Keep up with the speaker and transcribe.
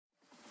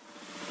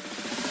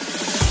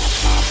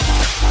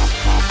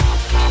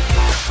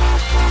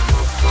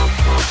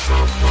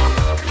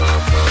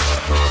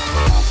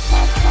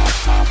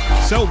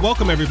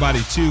welcome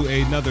everybody to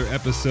another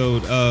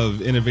episode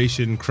of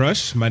Innovation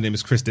Crush. My name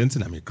is Chris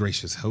Denson. I'm your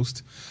gracious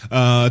host.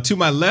 To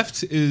my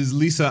left is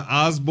Lisa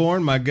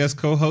Osborne, my guest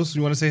co-host.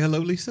 You want to say hello,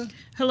 Lisa?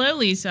 Hello,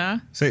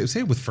 Lisa. Say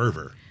it with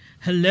fervor.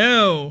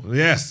 Hello.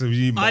 Yes.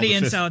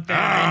 Audience out there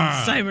in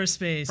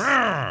cyberspace.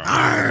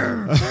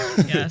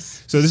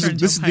 Yes. So this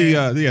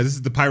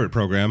is the pirate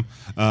program,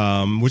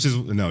 which is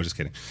no, just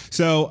kidding.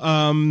 So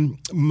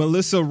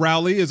Melissa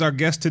Rowley is our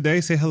guest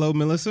today. Say hello,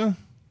 Melissa.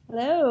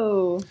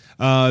 Hello.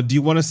 Do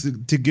you want us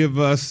to give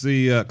us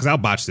the? Because I'll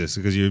botch this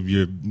because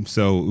you're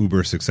so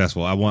uber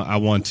successful. I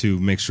want to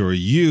make sure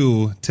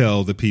you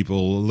tell the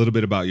people a little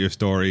bit about your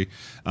story,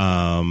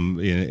 and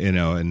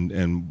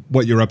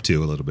what you're up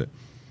to a little bit.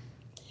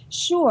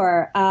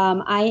 Sure.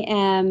 I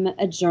am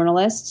a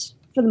journalist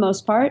for the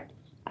most part.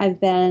 I've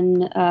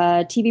been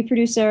a TV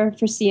producer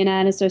for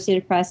CNN,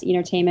 Associated Press,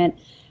 Entertainment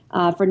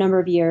for a number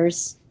of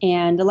years,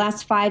 and the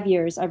last 5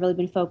 years I've really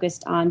been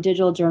focused on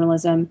digital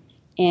journalism.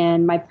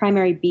 And my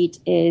primary beat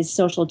is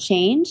social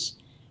change.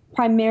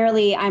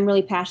 Primarily, I'm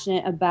really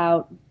passionate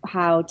about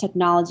how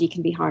technology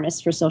can be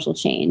harnessed for social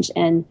change.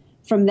 And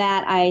from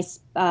that, I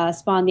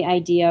spawned the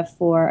idea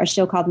for a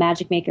show called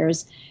Magic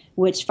Makers,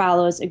 which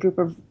follows a group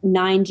of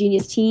 9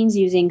 genius teens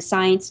using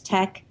science,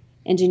 tech,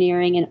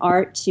 engineering, and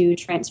art to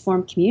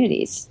transform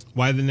communities.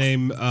 Why the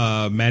name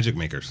Magic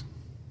Makers?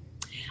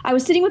 I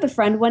was sitting with a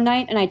friend one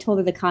night, and I told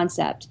her the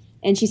concept.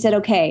 And she said,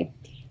 okay,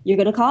 you're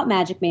going to call it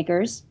Magic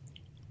Makers,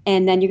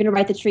 and then you're going to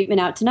write the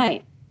treatment out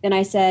tonight. And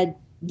I said,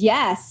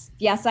 yes,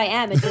 I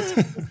am. It just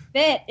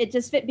fit. It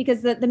just fit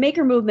because the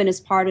maker movement is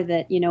part of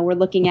it. You know, we're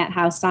looking at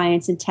how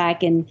science and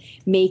tech and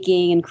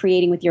making and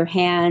creating with your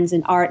hands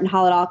and art and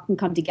how it all can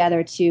come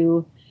together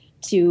to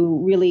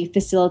really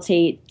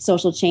facilitate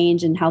social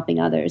change and helping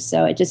others.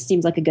 So it just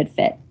seems like a good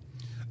fit.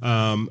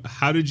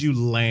 How did you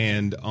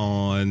land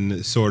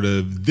on sort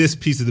of this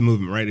piece of the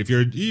movement, right?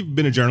 You've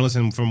been a journalist,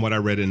 and from what I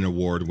read, an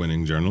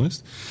award-winning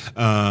journalist,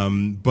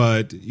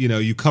 but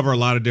you cover a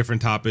lot of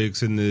different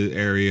topics in the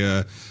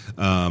area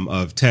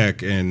of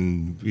tech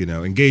and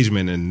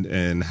engagement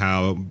and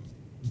how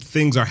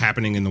things are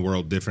happening in the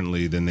world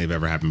differently than they've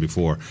ever happened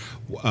before.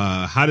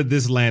 How did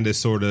this land as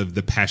sort of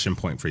the passion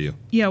point for you?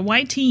 Yeah,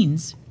 why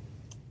teens?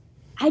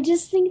 I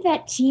just think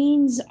that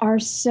teens are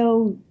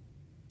so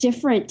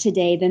different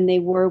today than they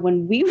were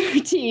when we were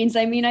teens.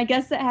 I mean, I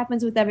guess that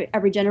happens with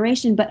every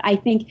generation, but I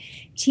think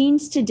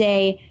teens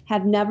today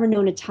have never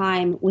known a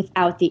time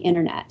without the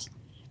internet.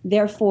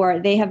 Therefore,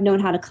 they have known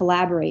how to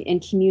collaborate and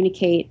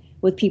communicate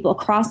with people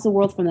across the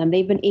world from them.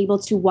 They've been able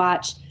to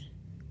watch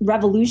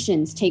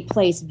revolutions take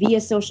place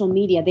via social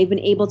media. They've been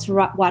able to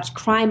watch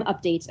crime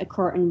updates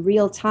occur in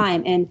real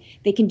time, and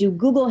they can do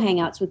Google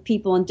Hangouts with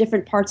people in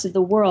different parts of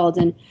the world.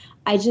 And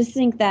I just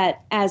think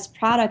that as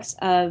products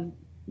of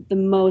the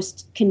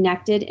most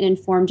connected and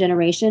informed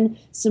generation,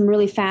 some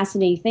really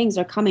fascinating things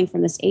are coming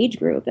from this age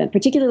group, and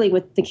particularly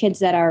with the kids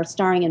that are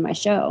starring in my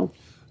show.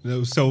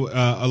 So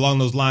along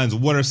those lines,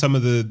 what are some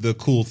of the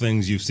cool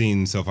things you've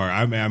seen so far?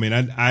 I mean,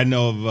 I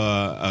know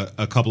of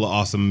a couple of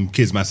awesome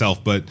kids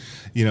myself, but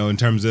in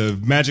terms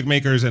of Magic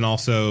Makers and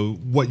also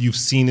what you've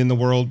seen in the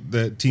world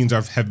that teens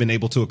have been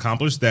able to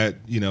accomplish that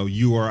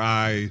you or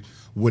I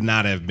would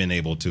not have been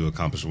able to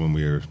accomplish when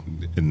we were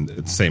in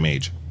the same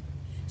age.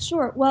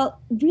 Sure. Well,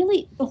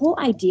 really, the whole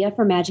idea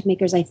for Magic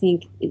Makers, I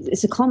think,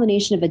 is a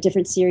culmination of a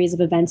different series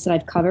of events that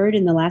I've covered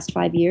in the last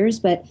 5 years.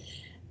 But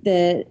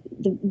the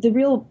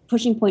real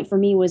pushing point for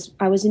me was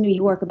I was in New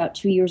York about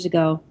 2 years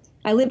ago.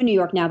 I live in New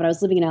York now, but I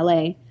was living in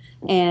LA.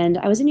 And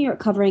I was in New York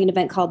covering an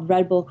event called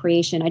Red Bull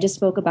Creation. I just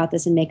spoke about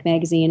this in Make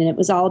Magazine, and it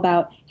was all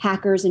about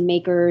hackers and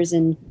makers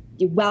and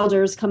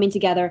welders coming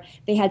together.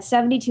 They had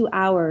 72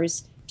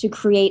 hours to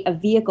create a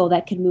vehicle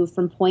that could move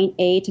from point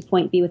A to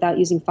point B without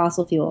using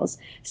fossil fuels.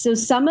 So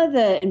some of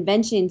the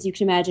inventions you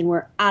can imagine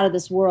were out of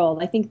this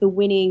world. I think the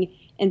winning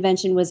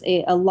invention was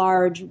a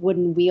large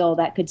wooden wheel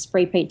that could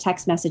spray paint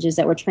text messages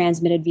that were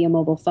transmitted via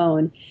mobile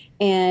phone.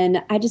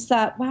 And I just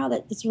thought, wow,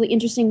 that's really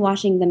interesting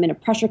watching them in a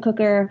pressure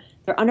cooker.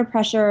 They're under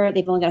pressure.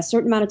 They've only got a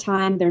certain amount of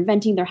time. They're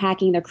inventing, they're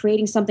hacking, they're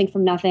creating something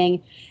from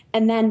nothing.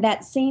 And then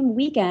that same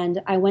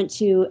weekend, I went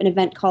to an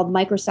event called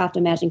Microsoft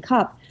Imagine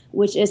Cup,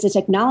 which is a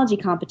technology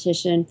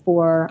competition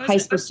for high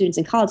school students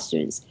and college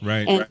students.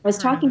 Right. And I was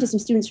talking to some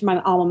students from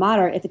my alma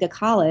mater, Ithaca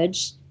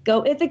College.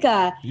 Go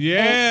Ithaca!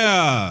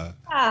 Yeah.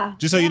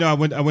 Just so you know, I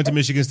went to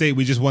Michigan State.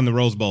 We just won the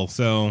Rose Bowl.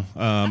 So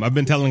I've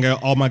been telling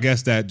all my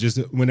guests that just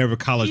whenever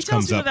college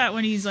comes up. He tells people that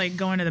when he's like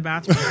going to the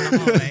bathroom in the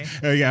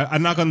hallway. Yeah, I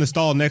knock on the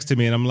stall next to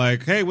me and I'm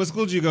like, "Hey, what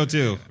school did you go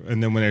to?"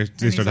 And then when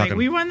they start talking,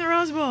 we won the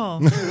Rose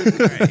Bowl.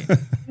 Right.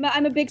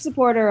 I'm a big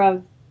supporter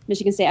of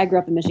Michigan State. I grew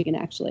up in Michigan,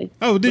 actually.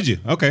 Oh, did you?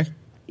 Okay.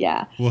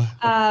 Yeah. Well,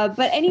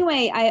 but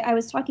anyway, I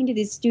was talking to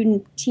this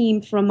student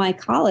team from my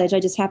college.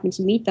 I just happened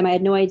to meet them. I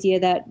had no idea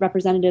that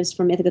representatives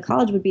from Ithaca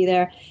College would be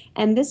there.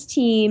 And this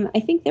team, I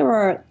think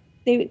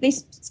they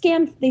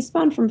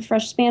spanned from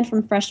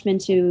freshmen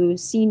to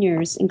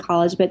seniors in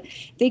college, but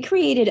they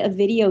created a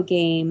video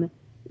game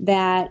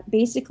that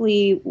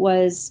basically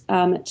was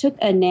took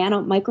a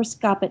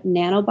microscopic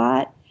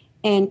nanobot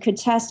and could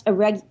test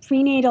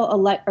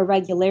prenatal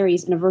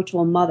irregularities in a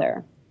virtual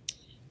mother.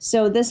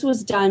 So this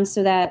was done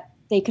so that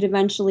they could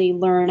eventually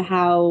learn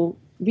how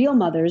real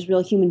mothers,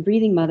 real human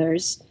breathing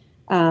mothers,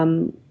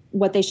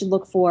 what they should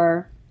look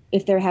for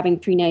if they're having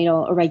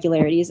prenatal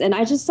irregularities. And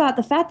I just thought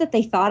the fact that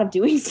they thought of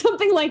doing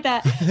something like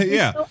that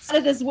yeah. was so out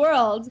of this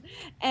world.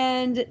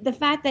 And the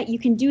fact that you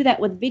can do that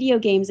with video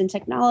games and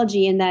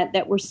technology, and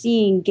that we're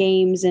seeing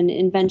games and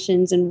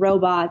inventions and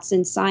robots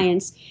and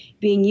science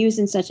being used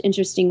in such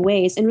interesting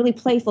ways and really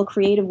playful,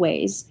 creative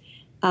ways.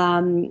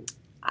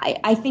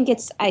 I think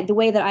the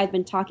way that I've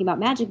been talking about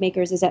Magic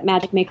Makers is that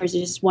Magic Makers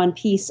is just one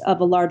piece of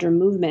a larger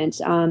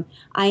movement. I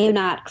am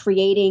not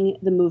creating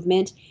the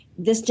movement.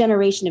 This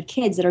generation of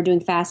kids that are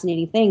doing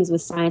fascinating things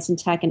with science and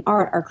tech and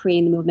art are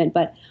creating the movement.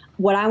 But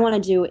what I want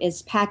to do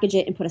is package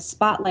it and put a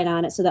spotlight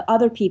on it so that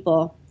other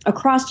people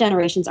across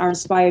generations are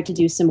inspired to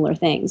do similar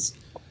things.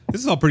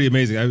 This is all pretty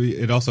amazing.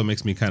 It also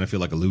makes me kind of feel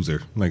like a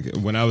loser. Like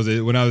when I was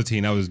a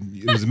teen, it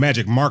was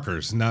magic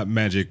markers, not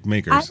magic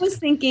makers. I was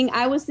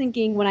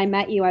thinking when I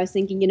met you, I was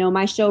thinking,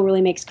 my show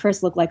really makes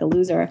Chris look like a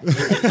loser.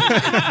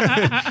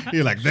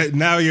 You're like that,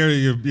 now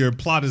your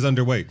plot is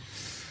underway.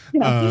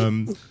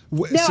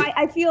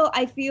 I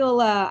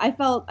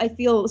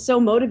feel so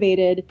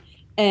motivated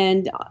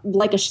and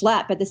like a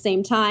schlep at the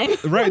same time.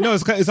 Right. No,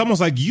 it's almost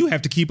like you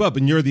have to keep up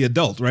and you're the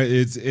adult, right?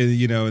 It's,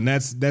 and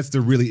that's the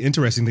really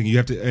interesting thing. You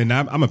have to, and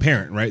I'm a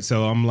parent, right?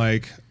 So I'm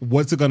like,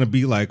 what's it going to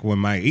be like when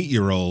my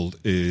 8-year-old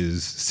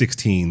is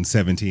 16,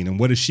 17? And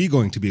what is she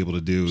going to be able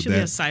to do? She'll be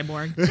a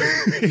cyborg.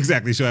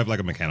 Exactly. She'll have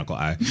like a mechanical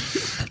eye.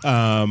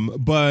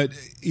 But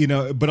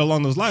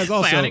along those lines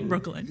also. Bionic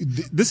Brooklyn.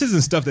 This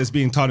isn't stuff that's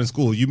being taught in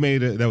school. You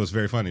made it. That was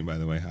very funny, by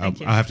the way. I'll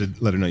have to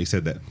let her know you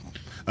said that.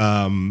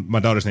 My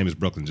daughter's name is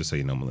Brooklyn, just so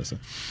you know, Melissa.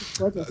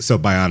 So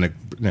bionic,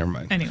 never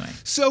mind. Anyway.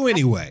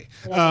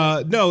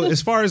 No,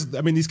 as far as,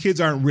 these kids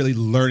aren't really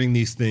learning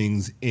these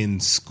things in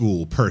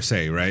school per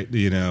se, right?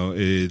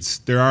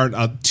 There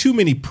aren't too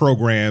many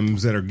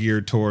programs that are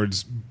geared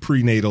towards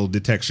prenatal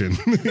detection, in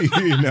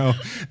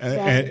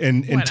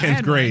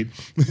 10th grade.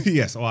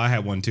 Yes, well, I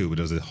had one too, but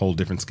it was a whole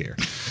different scare.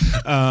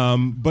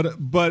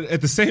 But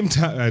at the same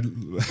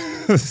time,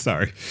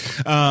 sorry.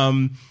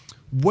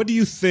 What do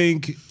you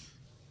think?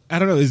 I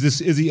don't know. Is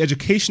the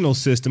educational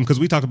system, because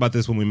we talked about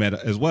this when we met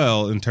as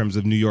well, in terms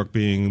of New York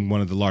being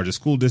one of the largest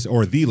school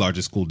or the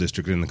largest school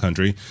district in the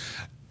country?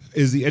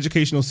 Is the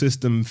educational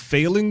system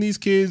failing these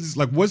kids?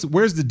 Like, where's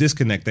the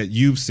disconnect that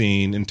you've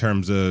seen in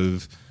terms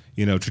of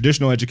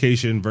traditional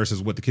education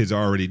versus what the kids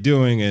are already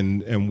doing,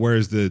 and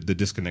where's the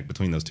disconnect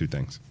between those two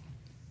things?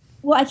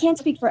 Well, I can't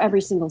speak for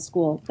every single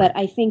school, but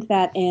I think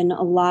that in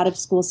a lot of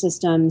school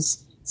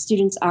systems,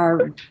 students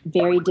are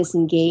very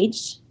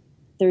disengaged.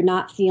 They're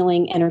not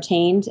feeling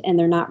entertained, and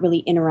they're not really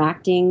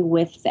interacting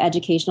with the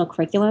educational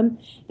curriculum.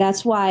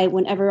 That's why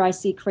whenever I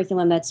see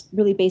curriculum that's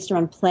really based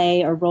around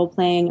play or role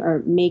playing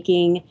or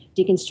making,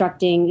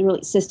 deconstructing,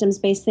 really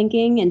systems-based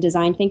thinking and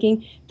design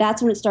thinking,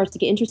 that's when it starts to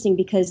get interesting,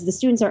 because the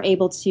students are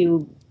able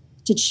to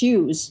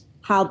choose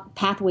how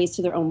pathways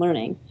to their own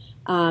learning.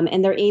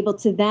 And they're able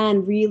to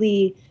then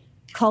really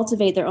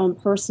cultivate their own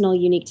personal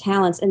unique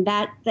talents. And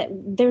that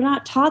they're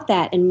not taught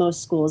that in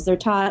most schools. They're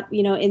taught,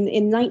 in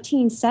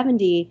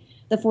 1970,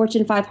 the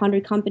Fortune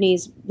 500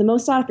 companies, the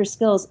most sought after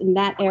skills in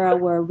that era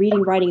were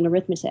reading, writing, and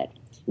arithmetic.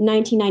 In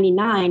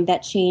 1999, that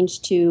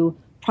changed to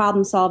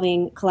problem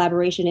solving,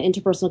 collaboration, and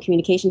interpersonal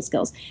communication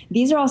skills.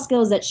 These are all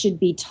skills that should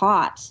be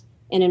taught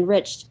and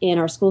enriched in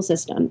our school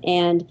system.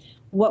 And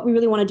what we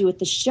really want to do with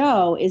the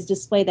show is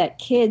display that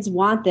kids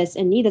want this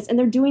and need this, and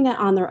they're doing that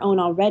on their own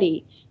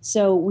already.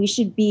 So we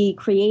should be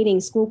creating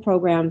school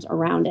programs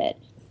around it.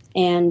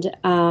 And,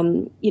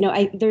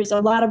 there's a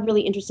lot of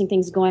really interesting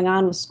things going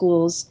on with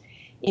schools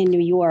in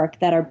New York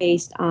that are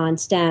based on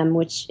STEM,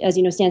 which, as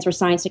you know, stands for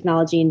science,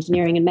 technology,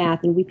 engineering, and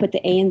math. And we put the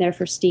A in there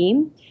for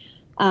STEAM.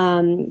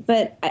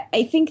 But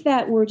I think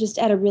that we're just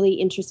at a really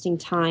interesting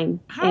time.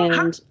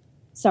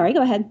 Sorry,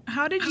 go ahead.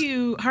 How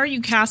are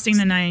you casting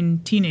the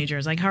 9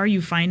 teenagers? Like, how are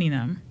you finding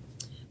them?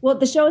 Well,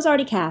 the show is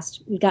already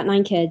cast. We've got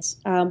 9 kids.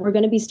 We're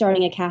going to be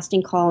starting a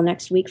casting call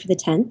next week for the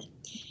 10th.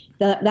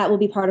 That will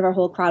be part of our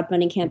whole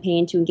crowdfunding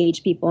campaign to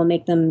engage people and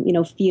make them,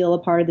 feel a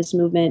part of this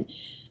movement.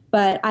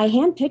 But I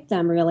handpicked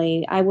them,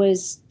 really. I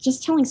was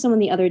just telling someone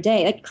the other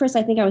day, like Chris,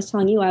 I think I was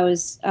telling you, I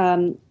was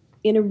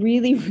in a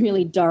really,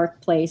 really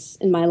dark place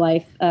in my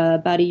life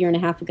about a year and a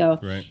half ago.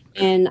 Right.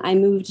 And I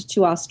moved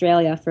to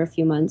Australia for a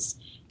few months.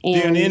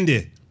 And, down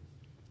under.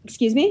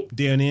 Excuse me?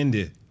 Down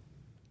under.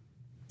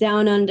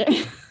 Down under.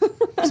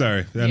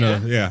 Sorry.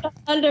 Yeah.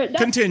 Under.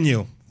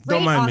 Continue.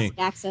 Don't mind me.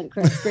 Accent,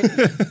 Chris. Great.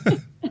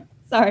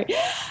 Sorry.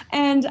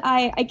 And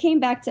I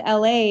came back to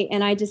LA,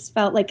 and I just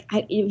felt like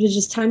it was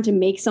just time to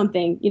make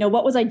something.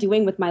 What was I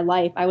doing with my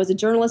life? I was a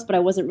journalist, but I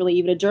wasn't really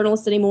even a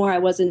journalist anymore. I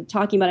wasn't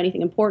talking about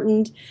anything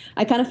important.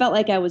 I kind of felt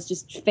like I was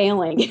just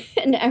failing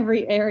in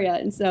every area.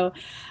 And so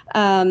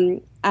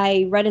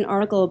I read an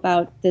article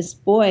about this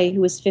boy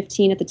who was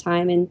 15 at the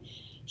time, and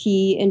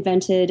he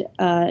invented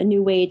a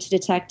new way to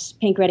detect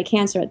pancreatic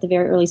cancer at the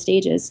very early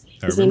stages.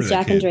 His name's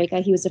Jack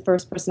Andraka. He was the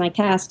first person I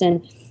cast,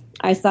 and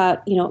I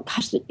thought,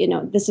 gosh,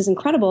 this is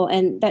incredible.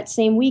 And that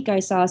same week, I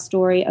saw a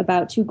story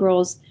about two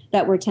girls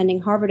that were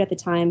attending Harvard at the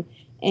time,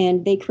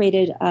 and they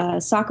created a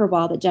soccer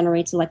ball that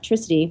generates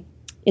electricity.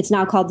 It's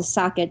now called the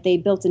socket. They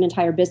built an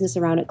entire business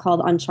around it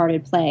called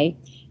Uncharted Play,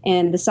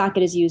 and the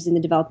socket is used in the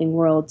developing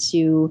world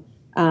to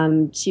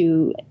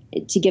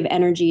give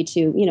energy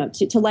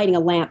to lighting a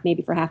lamp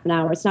maybe for half an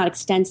hour. It's not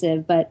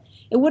extensive, but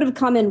it would have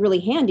come in really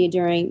handy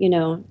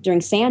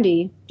during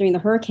Sandy, during the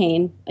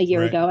hurricane a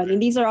year ago. I mean,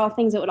 these are all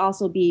things that would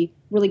also be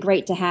really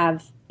great to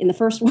have in the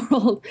first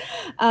world.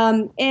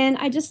 And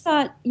I just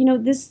thought,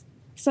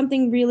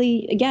 something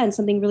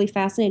really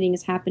fascinating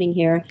is happening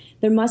here.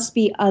 There must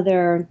be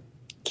other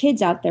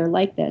kids out there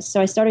like this.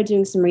 So I started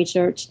doing some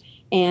research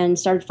and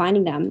started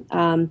finding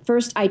them.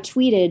 First, I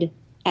tweeted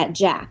at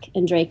Jack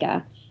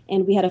Andraka,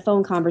 and we had a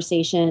phone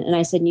conversation, and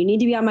I said, you need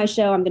to be on my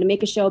show. I'm going to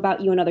make a show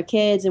about you and other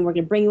kids, and we're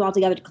going to bring you all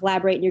together to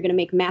collaborate, and you're going to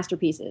make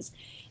masterpieces.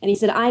 And he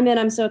said, I'm in.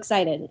 I'm so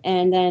excited.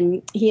 And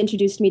then he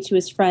introduced me to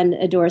his friend,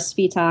 Adora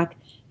Svitak,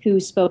 who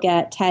spoke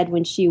at TED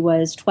when she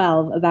was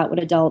 12 about what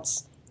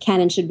adults can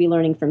and should be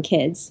learning from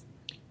kids.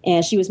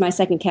 And she was my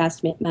second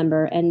cast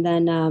member. And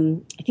then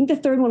I think the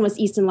third one was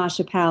Easton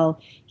LaChapelle.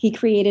 He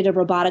created a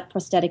robotic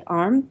prosthetic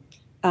arm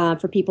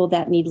for people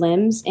that need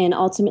limbs, and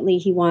ultimately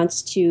he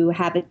wants to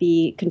have it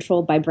be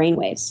controlled by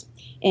brainwaves.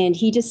 And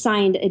he just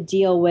signed a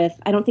deal with,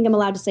 I don't think I'm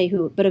allowed to say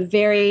who, but a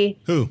very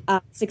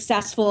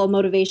successful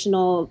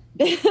motivational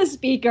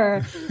speaker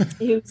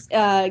who's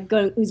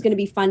going to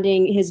be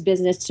funding his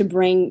business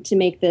to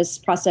make this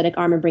prosthetic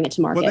arm and bring it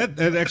to market. Well,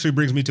 that actually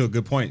brings me to a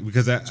good point,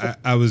 because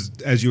I was,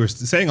 as you were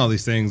saying all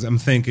these things, I'm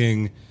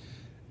thinking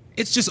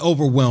it's just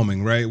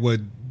overwhelming, right?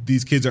 What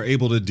these kids are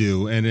able to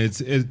do, and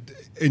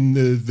in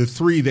the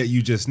three that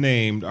you just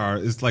named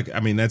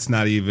that's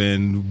not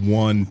even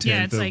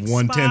 1/10 like of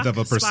 1/10 of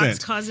a percent.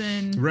 Spock's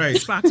cousin, right?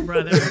 Spock's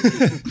brother,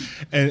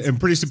 and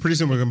pretty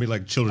soon we're gonna be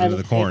like children of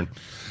the corn.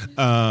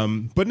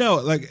 But no,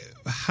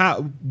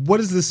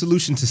 what is the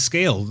solution to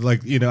scale?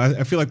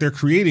 I feel like they're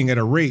creating at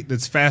a rate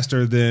that's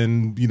faster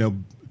than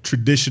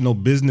traditional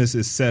business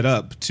is set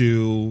up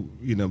to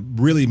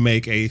really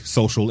make a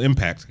social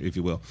impact, if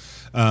you will.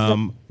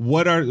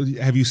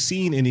 Have you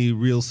seen any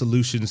real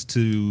solutions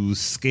to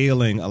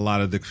scaling a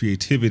lot of the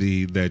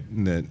creativity that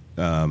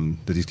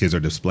these kids are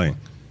displaying?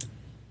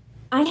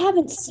 I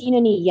haven't seen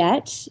any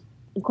yet.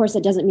 Of course,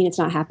 that doesn't mean it's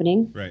not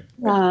happening. Right.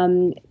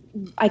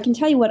 I can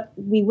tell you what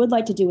we would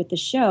like to do with the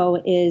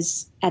show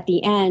is at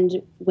the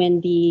end,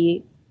 when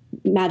the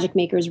magic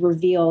makers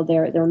reveal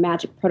their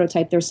magic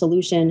prototype, their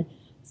solution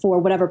for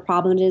whatever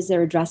problem it is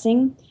they're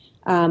addressing.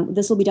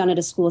 This will be done at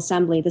a school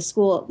assembly. The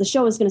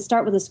show is going to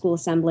start with a school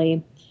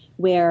assembly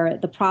where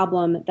the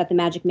problem that the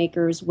magic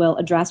makers will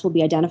address will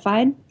be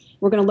identified.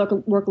 We're going to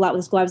work a lot with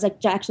the school. I was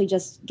actually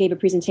just gave a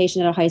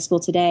presentation at a high school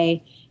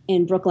today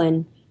in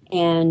Brooklyn,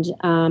 and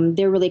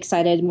they're really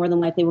excited. More than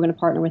likely, we're going to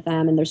partner with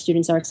them, and their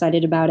students are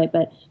excited about it.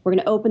 But we're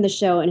going to open the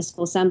show in a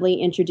school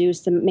assembly, introduce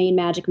the main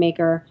magic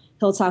maker.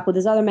 He'll talk with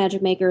his other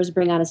magic makers,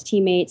 bring out his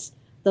teammates.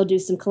 They'll do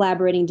some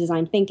collaborating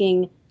design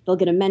thinking. They'll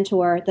get a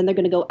mentor. Then they're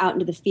going to go out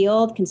into the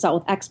field,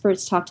 consult with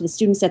experts, talk to the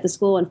students at the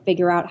school, and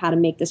figure out how to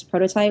make this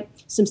prototype.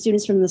 Some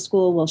students from the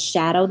school will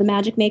shadow the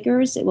magic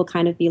makers. It will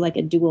kind of be like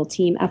a dual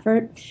team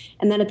effort.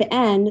 And then at the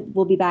end,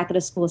 we'll be back at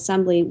a school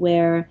assembly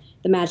where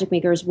the magic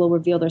makers will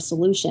reveal their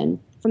solution.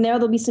 From there,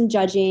 there'll be some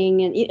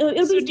judging. And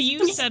do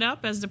you set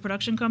up as the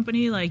production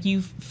company? Like,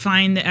 you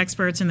find the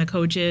experts and the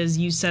coaches,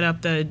 you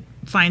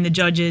find the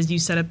judges, you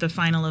set up the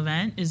final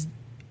event?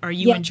 Are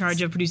you in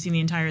charge of producing the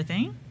entire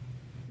thing?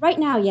 Right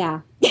now,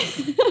 yeah.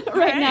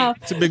 Now,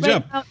 it's a big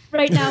job.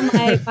 Right now,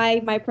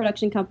 my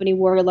production company,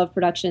 Warrior Love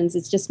Productions,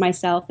 it's just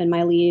myself and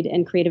my lead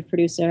and creative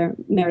producer,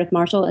 Meredith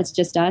Marshall. It's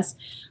just us.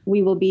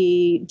 We will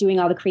be doing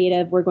all the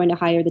creative. We're going to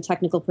hire the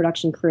technical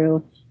production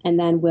crew, and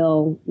then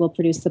we'll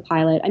produce the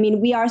pilot. I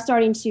mean, we are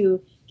starting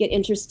to get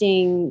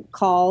interesting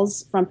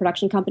calls from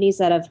production companies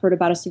that have heard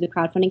about us through the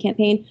crowdfunding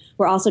campaign.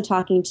 We're also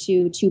talking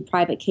to two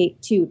cable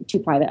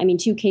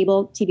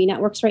TV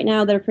networks right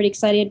now that are pretty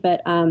excited,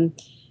 but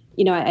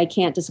I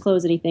can't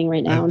disclose anything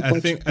right now. I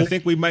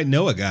think we might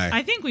know a guy.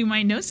 I think we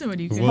might know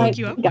somebody who can hook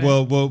you up.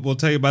 We'll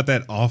tell you about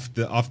that off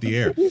the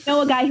air. You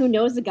know a guy who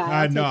knows a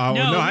guy. I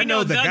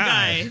know the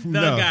guy. The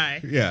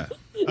guy. Yeah.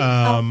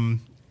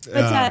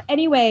 But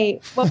anyway,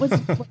 what was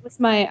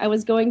I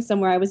was going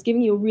somewhere. I was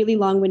giving you a really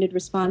long-winded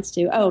response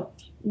to.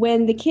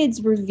 When the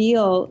kids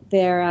reveal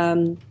their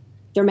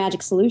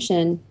magic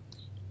solution,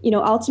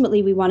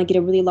 ultimately we want to get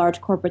a really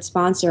large corporate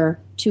sponsor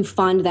to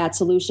fund that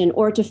solution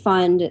or to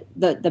fund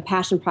the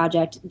passion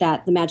project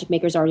that the magic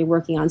maker is already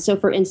working on. So,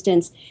 for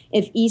instance,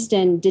 if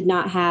Easton did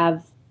not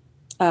have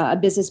a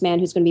businessman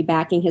who's going to be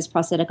backing his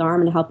prosthetic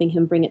arm and helping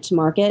him bring it to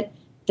market,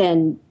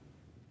 then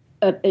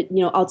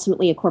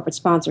ultimately a corporate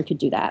sponsor could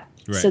do that.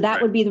 Right, so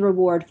that would be the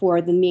reward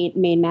for the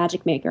main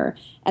magic maker.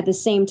 At the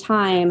same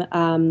time,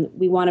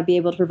 we want to be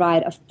able to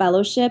provide a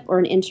fellowship or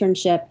an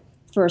internship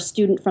for a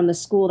student from the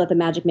school that the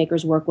Magic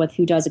Makers work with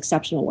who does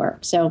exceptional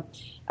work. So,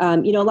 a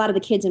lot of the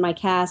kids in my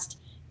cast,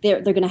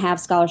 they're going to have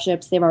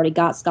scholarships. They've already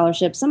got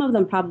scholarships. Some of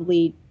them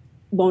probably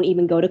won't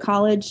even go to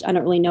college. I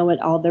don't really know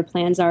what all their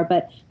plans are,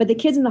 but the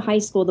kids in the high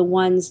school, the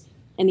ones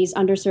in these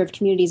underserved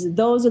communities,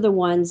 those are the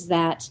ones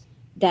that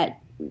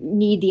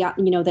need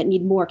that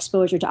need more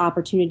exposure to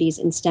opportunities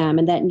in STEM,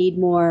 and that need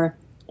more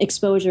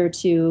exposure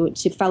to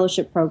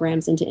fellowship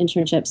programs and to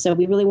internships. So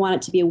we really want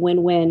it to be a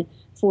win-win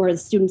for the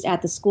students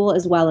at the school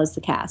as well as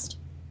the cast.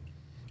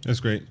 That's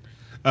great.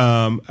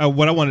 What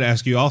I wanted to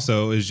ask you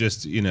also is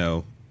just,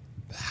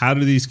 how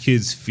do these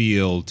kids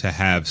feel to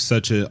have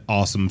such an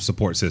awesome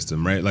support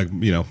system, right? Like,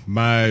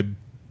 my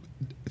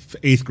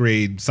 8th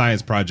grade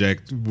science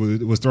project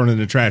was thrown in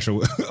the trash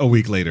a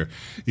week later,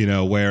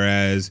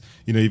 whereas,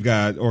 you've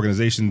got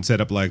organizations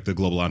set up like the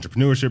Global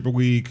Entrepreneurship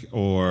Week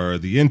or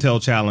the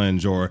Intel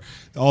Challenge or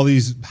all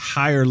these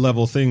higher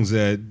level things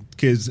that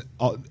kids,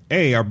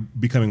 are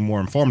becoming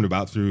more informed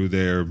about through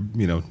their,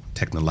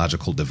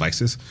 technological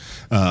devices.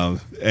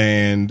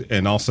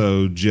 And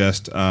also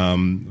just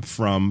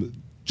from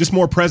just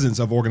more presence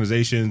of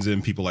organizations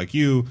and people like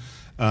you.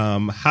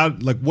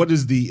 What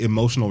is the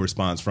emotional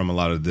response from a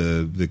lot of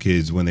the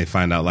kids when they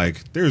find out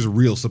there's a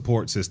real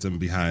support system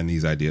behind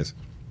these ideas?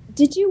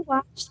 Did you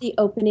watch the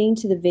opening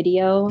to the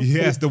video?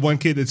 Yes, the one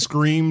kid that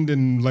screamed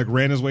and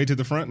ran his way to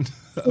the front.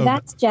 So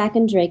that's Jack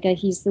Andraka.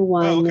 He's the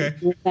one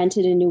who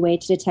invented a new way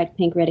to detect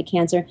pancreatic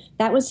cancer.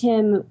 That was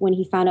him when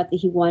he found out that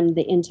he won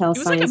the Intel. It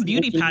was Science like a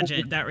beauty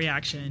pageant. That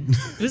reaction.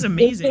 It was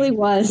amazing. It really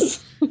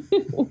was.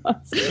 It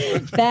was.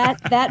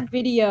 That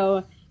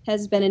video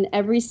has been in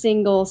every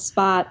single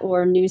spot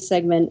or news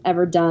segment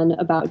ever done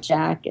about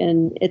Jack.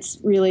 And it's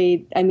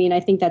really, I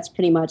think that's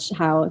pretty much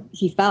how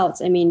he felt.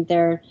 He's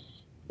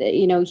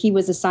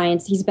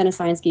been a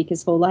science geek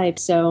his whole life.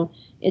 So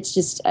it's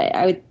just,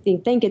 I would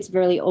think it's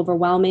really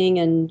overwhelming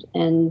and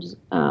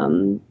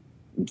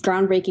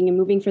groundbreaking and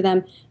moving for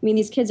them.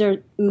 These kids a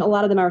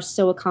lot of them are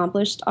so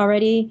accomplished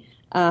already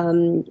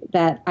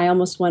that I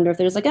almost wonder if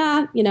there's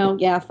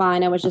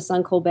fine. I was just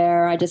on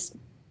Colbert. I just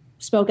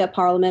spoke at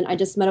Parliament. I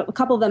just met a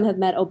couple of them have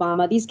met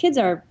Obama. These kids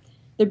they're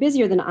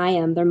busier than I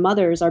am. Their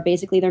mothers are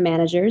basically their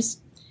managers.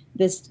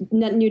 This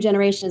new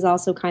generation has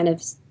also kind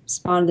of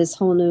spawned this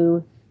whole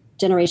new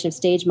generation of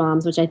stage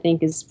moms, which I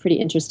think is pretty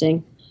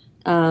interesting.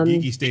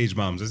 Geeky stage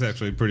moms. That's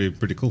actually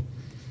pretty cool.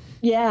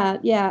 Yeah.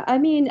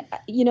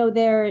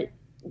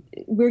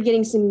 We're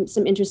getting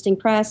some interesting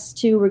press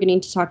too. We're getting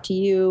to talk to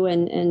you,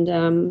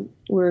 and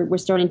we're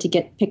starting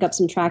to pick up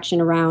some traction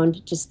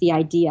around just the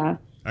idea.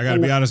 I got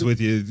to be honest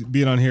with you.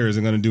 Being on here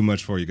isn't going to do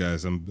much for you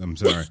guys. I'm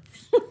sorry.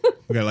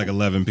 We got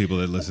 11 people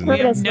that listen. We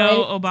have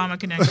no Obama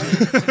connection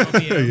to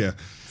help you.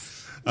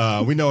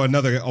 Yeah. We know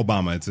another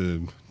Obama. It's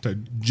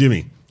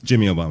Jimmy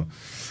Obama.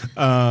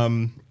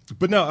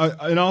 But no,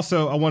 and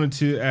also I wanted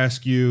to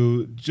ask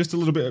you just a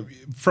little bit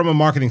from a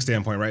marketing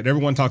standpoint, right?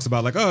 Everyone talks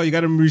about you got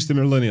to reach the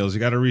millennials, you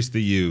got to reach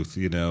the youth.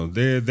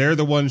 They're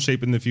the ones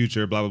shaping the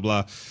future, blah blah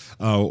blah,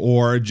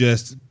 or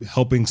just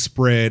helping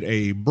spread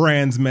a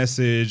brand's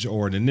message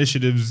or an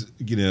initiative's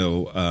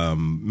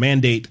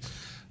mandate.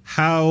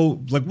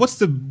 How what's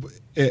the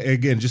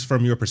again, just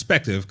from your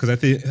perspective, because I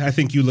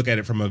think you look at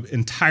it from an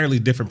entirely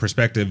different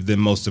perspective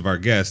than most of our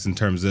guests in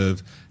terms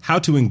of how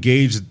to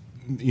engage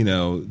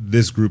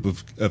this group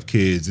of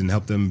kids and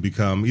help them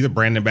become either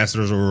brand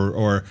ambassadors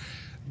or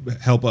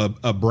help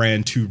a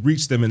brand to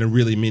reach them in a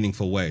really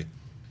meaningful way.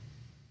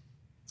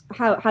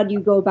 How do you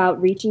go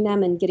about reaching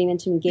them and getting them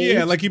to engage?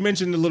 Yeah, like you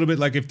mentioned a little bit,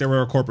 if there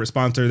were a corporate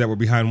sponsor that were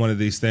behind one of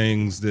these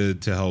things to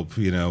help,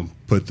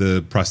 put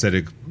the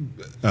prosthetic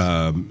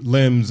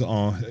limbs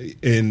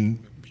in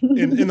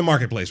the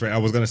marketplace, right? I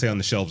was going to say on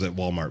the shelves at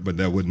Walmart, but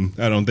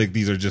I don't think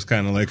these are just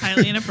kind of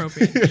highly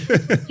inappropriate.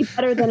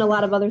 Better than a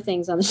lot of other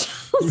things on the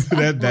shelves.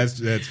 That's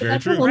very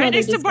true. Right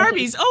next to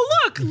Barbies.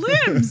 Oh, look,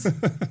 limbs.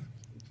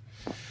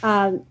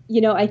 I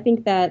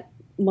think that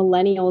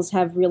millennials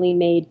have really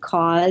made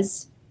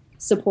cause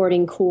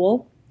supporting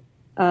cool.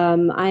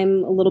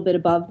 I'm a little bit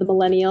above the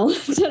millennial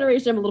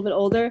generation. I'm a little bit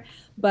older,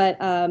 but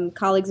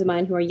colleagues of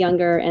mine who are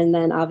younger, and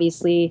then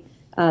obviously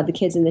the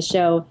kids in the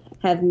show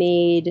have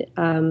made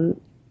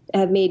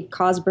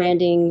cause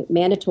branding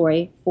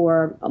mandatory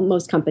for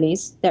most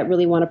companies that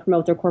really want to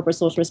promote their corporate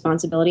social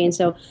responsibility. And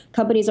so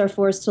companies are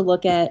forced to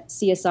look at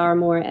CSR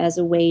more as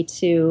a way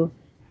to,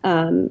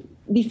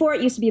 before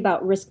it used to be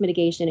about risk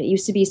mitigation. It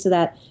used to be so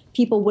that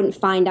people wouldn't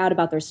find out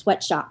about their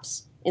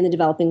sweatshops in the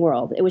developing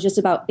world. It was just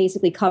about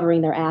basically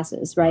covering their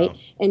asses, right? Wow.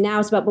 And now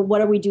it's about, but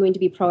what are we doing to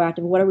be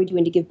proactive? What are we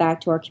doing to give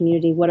back to our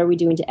community? What are we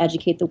doing to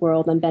educate the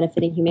world on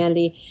benefiting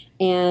humanity?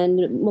 And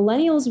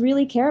millennials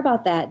really care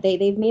about that.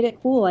 They've made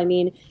it cool.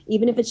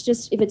 Even if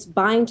it's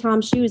buying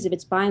Tom's shoes, if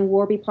it's buying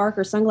Warby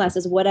Parker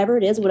sunglasses, whatever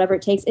it is, whatever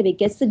it takes, if it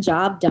gets the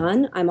job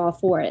done, I'm all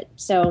for it.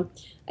 So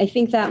I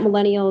think that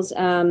millennials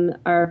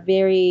are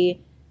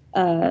very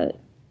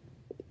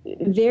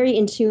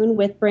in tune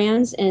with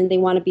brands, and they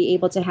want to be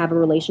able to have a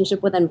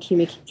relationship with them,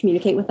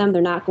 communicate with them.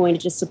 They're not going to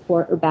just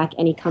support or back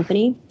any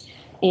company.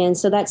 And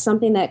so that's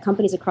something that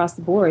companies across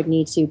the board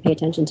need to pay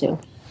attention to.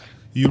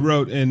 You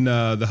wrote in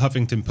the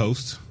Huffington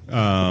Post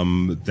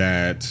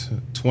that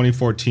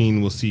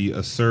 2014 will see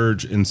a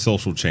surge in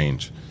social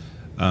change.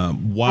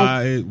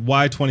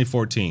 Why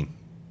 2014?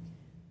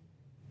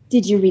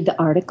 Did you read the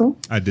article?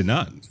 I did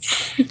not.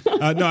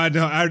 No,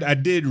 I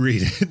did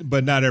read it,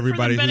 but not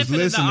everybody For the who's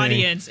benefit listening. of the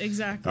audience,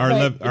 exactly.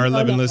 Our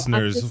 11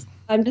 listeners.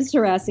 I'm just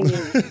harassing you.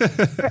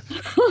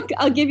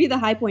 I'll give you the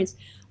high points.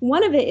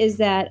 One of it is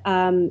that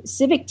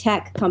civic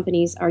tech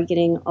companies are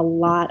getting a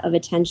lot of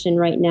attention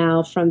right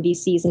now from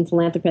VCs and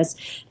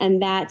philanthropists,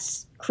 and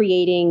that's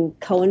creating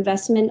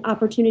co-investment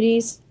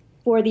opportunities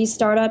for these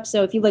startups.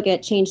 So if you look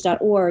at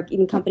change.org,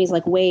 even companies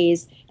like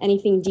Waze,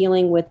 anything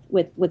dealing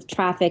with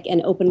traffic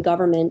and open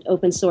government,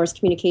 open source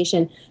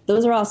communication,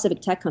 those are all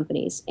civic tech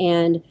companies.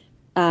 And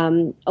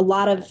a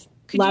lot of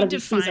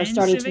VCs are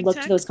starting to look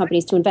to those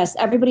companies to invest.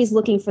 Everybody's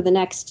looking for the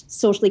next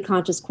socially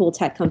conscious, cool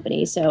tech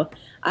company. So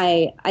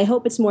I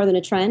hope it's more than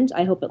a trend.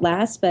 I hope it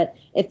lasts. But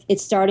if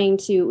it's starting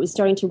to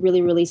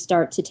really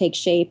start to take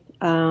shape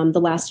the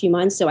last few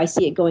months. So I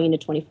see it going into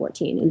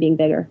 2014 and being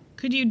bigger.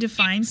 Could you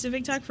define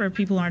civic tech for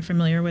people who aren't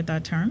familiar with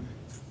that term?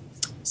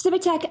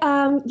 Civic tech,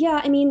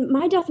 I mean,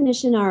 my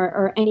definition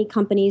are any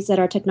companies that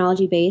are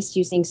technology-based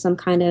using some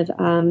kind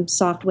of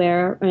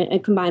software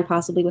combined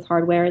possibly with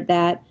hardware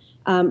that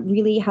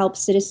really help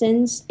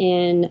citizens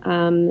in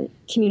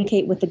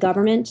communicate with the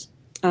government,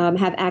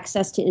 have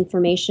access to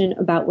information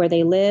about where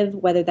they live,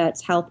 whether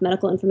that's health,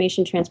 medical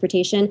information,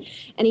 transportation,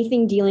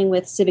 anything dealing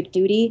with civic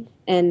duty,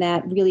 and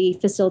that really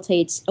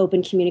facilitates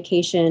open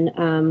communication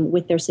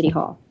with their city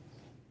hall.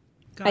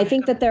 I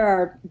think that there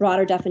are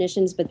broader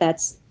definitions, but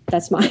that's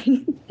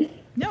mine.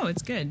 No,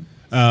 it's good.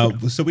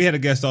 So we had a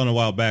guest on a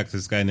while back,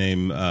 this guy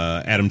named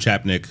Adam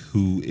Chapnick,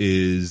 who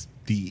is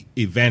the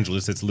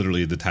evangelist. It's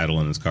literally the title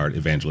on his card,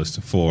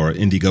 evangelist, for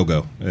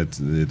Indiegogo. It's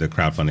the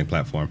crowdfunding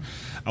platform.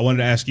 I wanted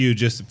to ask you,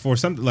 just for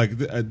something like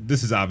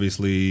this is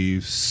obviously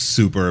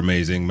super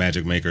amazing.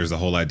 Magic Makers, the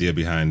whole idea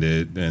behind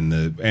it, and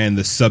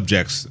the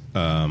subjects,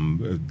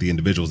 the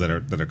individuals that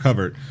are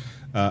covered.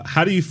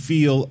 How do you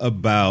feel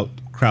about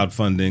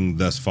crowdfunding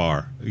thus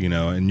far?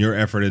 And your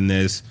effort in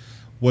this.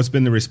 What's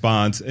been the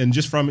response? And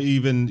just from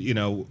even,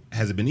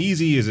 has it been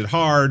easy? Is it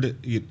hard?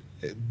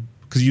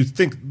 Because you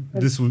think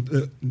this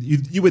would,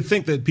 you would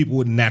think that people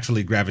would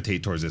naturally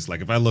gravitate towards this.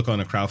 Like if I look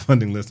on a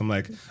crowdfunding list, I'm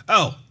like,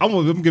 oh,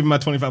 I'm giving my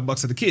 $25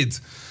 to the kids.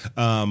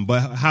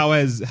 But how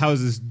has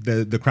this,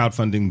 the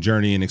crowdfunding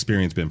journey and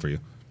experience been for you?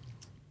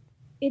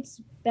 It's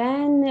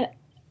been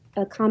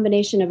a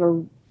combination of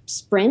a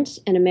sprint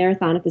and a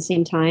marathon at the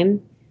same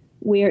time.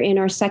 We're in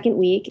our second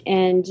week,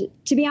 and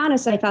to be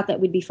honest, I thought that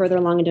we'd be further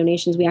along in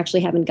donations. We actually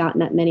haven't gotten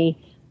that many,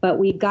 but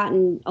we've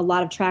gotten a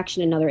lot of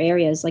traction in other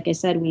areas. Like I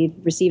said, we've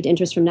received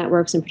interest from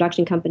networks and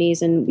production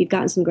companies, and we've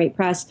gotten some great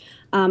press.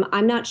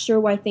 I'm not sure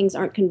why things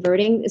aren't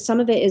converting. Some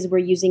of it is we're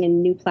using a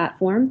new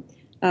platform,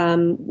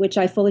 which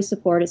I fully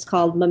support. It's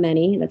called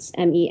Memeni. That's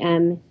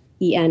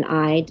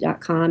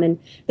MEMENI.com, and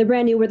they're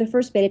brand new. We're the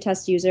first beta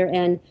test user,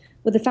 and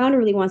what the founder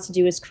really wants to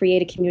do is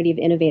create a community of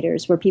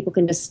innovators where people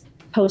can just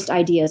post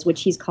ideas,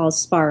 which he calls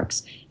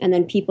sparks, and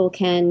then people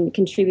can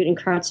contribute and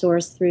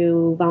crowdsource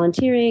through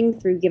volunteering,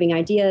 through giving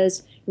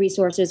ideas,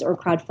 resources, or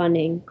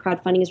crowdfunding.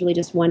 Crowdfunding is really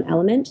just one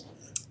element,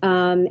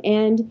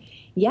 and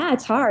yeah,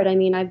 it's hard. I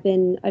mean, I've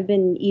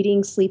been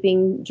eating,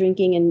 sleeping,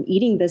 drinking, and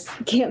eating this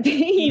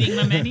campaign. Eating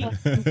the menu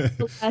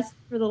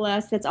for the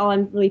last. That's all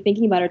I'm really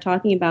thinking about or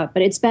talking about.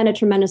 But it's been a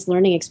tremendous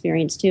learning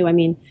experience too. I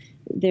mean,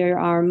 there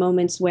are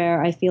moments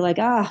where I feel like,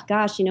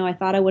 gosh, I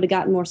thought I would have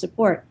gotten more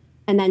support.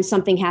 And then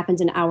something happens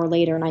an hour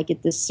later, and I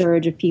get this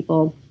surge of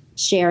people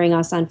sharing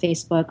us on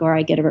Facebook, or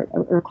I get a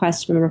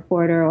request from a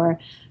reporter or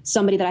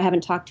somebody that I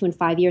haven't talked to in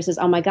 5 years says,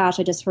 "Oh my gosh,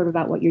 I just heard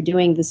about what you're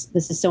doing. This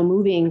is so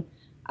moving.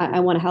 I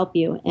want to help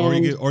you."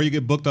 And or you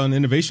get booked on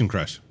Innovation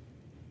Crush.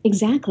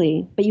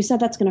 Exactly, but you said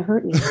that's going to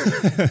hurt me.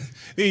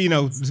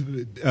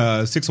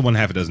 6 of one,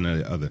 half a dozen of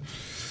the other.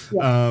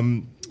 Yeah.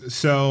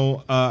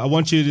 So I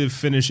want you to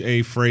finish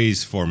a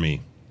phrase for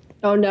me.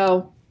 Oh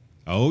no.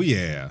 Oh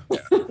yeah.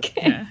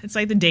 Okay. Yeah, it's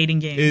like the dating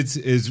game. It's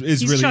He's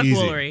really Chuck easy.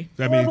 Woolery.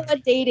 I mean, horrible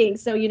at dating,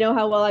 so you know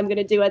how well I'm going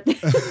to do at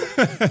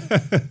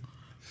this.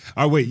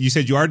 Oh wait, you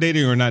said you are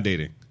dating or not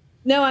dating?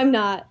 No, I'm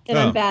not, and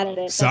I'm bad at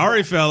it.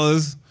 Sorry,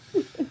 fellas.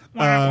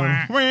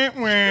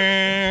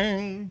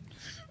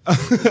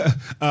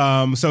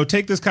 So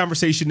take this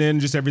conversation in,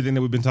 just everything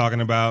that we've been talking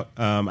about.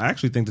 I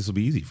actually think this will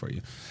be easy for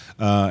you.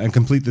 And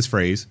complete this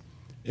phrase.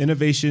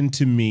 Innovation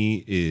to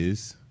me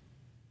is...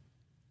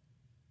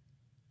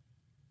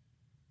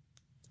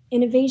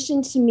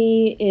 Innovation to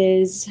me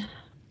is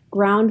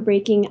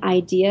groundbreaking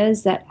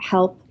ideas that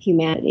help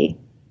humanity.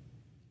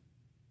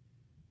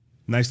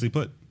 Nicely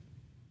put.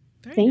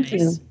 Very Thank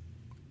nice. you.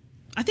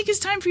 I think it's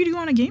time for you to go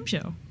on a game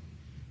show.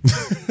 Go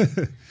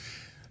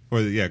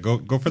for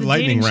the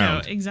lightning dating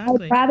round. show,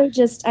 exactly.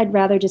 I'd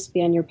rather just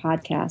be on your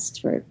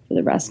podcast for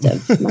the rest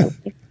of my life.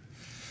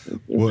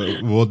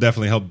 We'll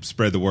definitely help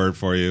spread the word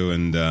for you.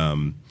 And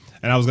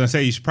I was going to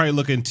say, you should probably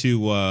look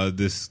into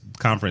this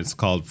conference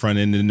called Front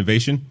End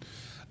Innovation.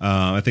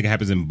 I think it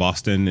happens in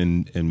Boston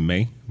in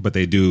May, but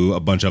they do a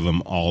bunch of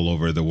them all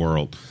over the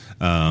world.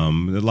 A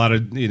lot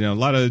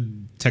of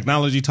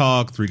technology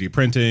talk, 3D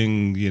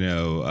printing,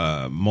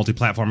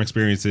 multi-platform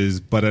experiences,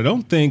 but I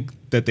don't think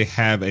that they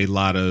have a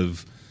lot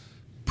of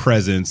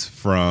presence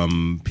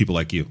from people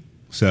like you.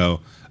 So,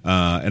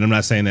 and I'm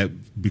not saying that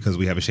because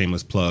we have a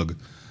shameless plug,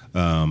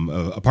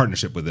 a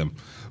partnership with them,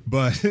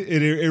 but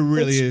it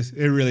really is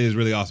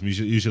really awesome.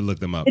 You should look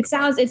them up. It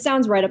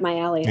sounds right up my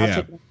alley.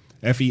 Yeah,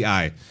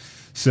 FEI.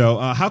 So,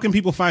 how can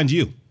people find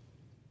you?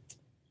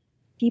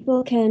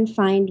 People can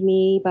find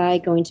me by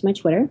going to my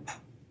Twitter.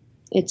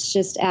 It's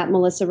just at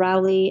Melissa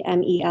Rowley,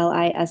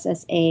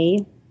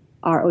 MELISSAROWLEY.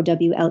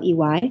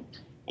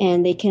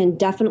 And they can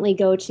definitely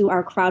go to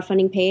our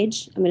crowdfunding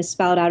page. I'm going to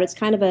spell it out. It's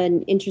kind of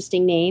an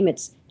interesting name.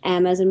 It's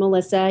M as in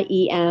Melissa,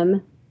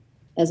 EM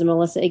as in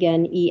Melissa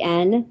again,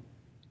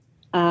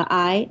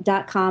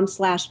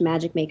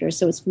 ENI.com/magicmakers.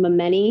 So it's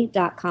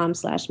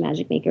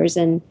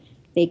memeny.com/magicmakers. And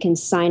they can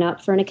sign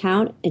up for an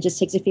account. It just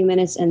takes a few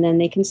minutes, and then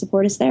they can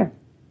support us there.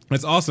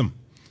 That's awesome.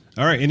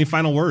 All right. Any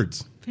final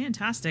words?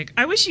 Fantastic.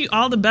 I wish you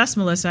all the best,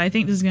 Melissa. I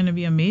think this is going to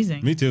be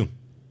amazing. Me too.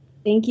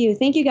 Thank you,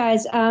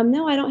 guys.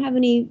 No, I don't have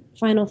any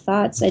final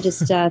thoughts. I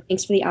just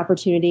thanks for the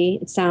opportunity.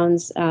 It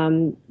sounds,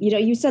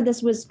 you said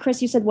this was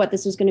Chris. You said what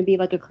this was going to be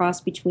like a cross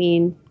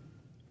between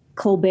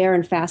Colbert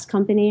and Fast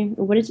Company,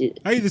 or what did you?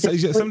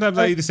 Sometimes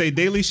I either say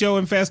Daily Show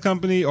and Fast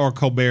Company or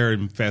Colbert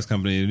and Fast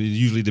Company. It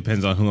usually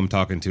depends on who I'm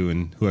talking to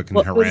and who I can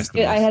harass.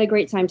 I had a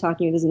great time talking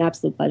to you. It was an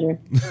absolute pleasure.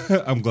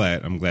 I'm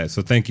glad.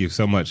 So thank you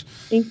so much.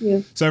 Thank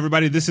you. So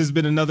everybody, this has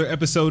been another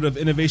episode of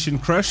Innovation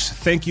Crush.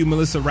 Thank you,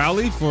 Melissa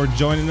Rowley, for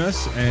joining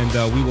us, and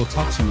we will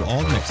talk to you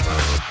all next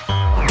time.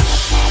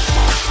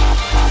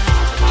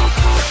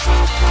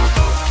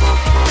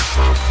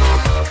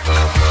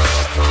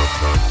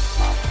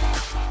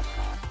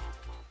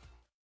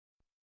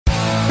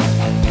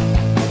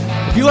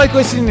 If you like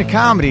listening to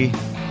comedy,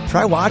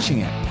 try watching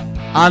it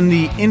on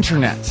the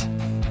internet.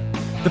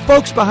 The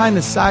folks behind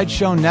the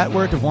Sideshow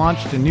Network have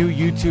launched a new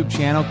YouTube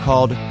channel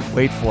called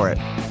Wait For It.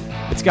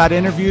 It's got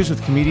interviews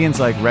with comedians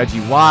like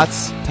Reggie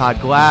Watts, Todd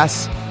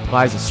Glass,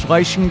 Liza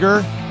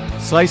Schlesinger.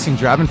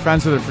 I've been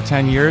friends with her for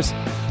 10 years.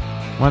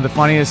 One of the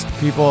funniest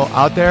people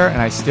out there,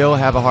 and I still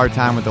have a hard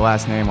time with the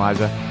last name,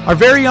 Liza. Our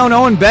very own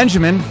Owen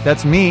Benjamin,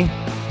 that's me,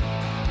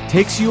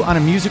 takes you on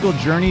a musical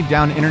journey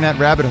down internet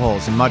rabbit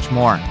holes and much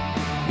more.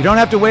 You don't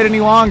have to wait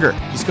any longer.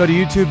 Just go to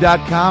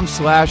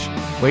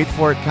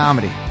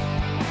youtube.com/waitforitcomedy.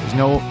 There's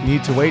no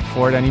need to wait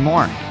for it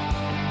anymore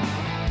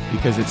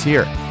because it's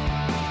here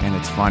and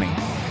it's funny.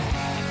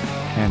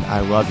 And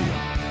I love you.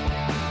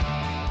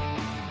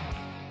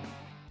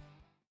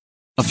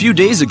 A few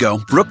days ago,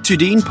 Brooke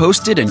Tudine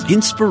posted an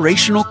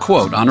inspirational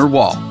quote on her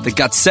wall that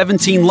got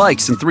 17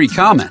 likes and 3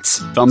 comments.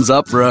 Thumbs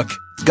up, Brooke.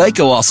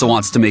 Geico also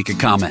wants to make a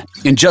comment.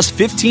 In just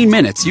 15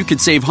 minutes, you could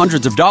save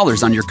hundreds of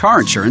dollars on your car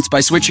insurance by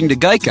switching to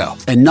Geico.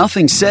 And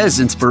nothing says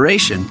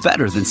inspiration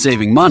better than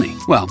saving money.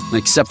 Well,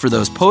 except for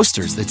those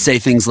posters that say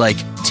things like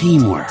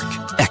teamwork,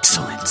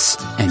 excellence,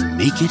 and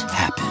make it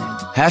happen.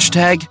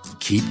 Hashtag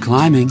keep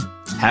climbing.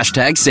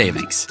 Hashtag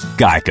savings.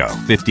 Geico.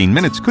 15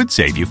 minutes could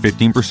save you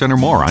 15% or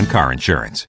more on car insurance.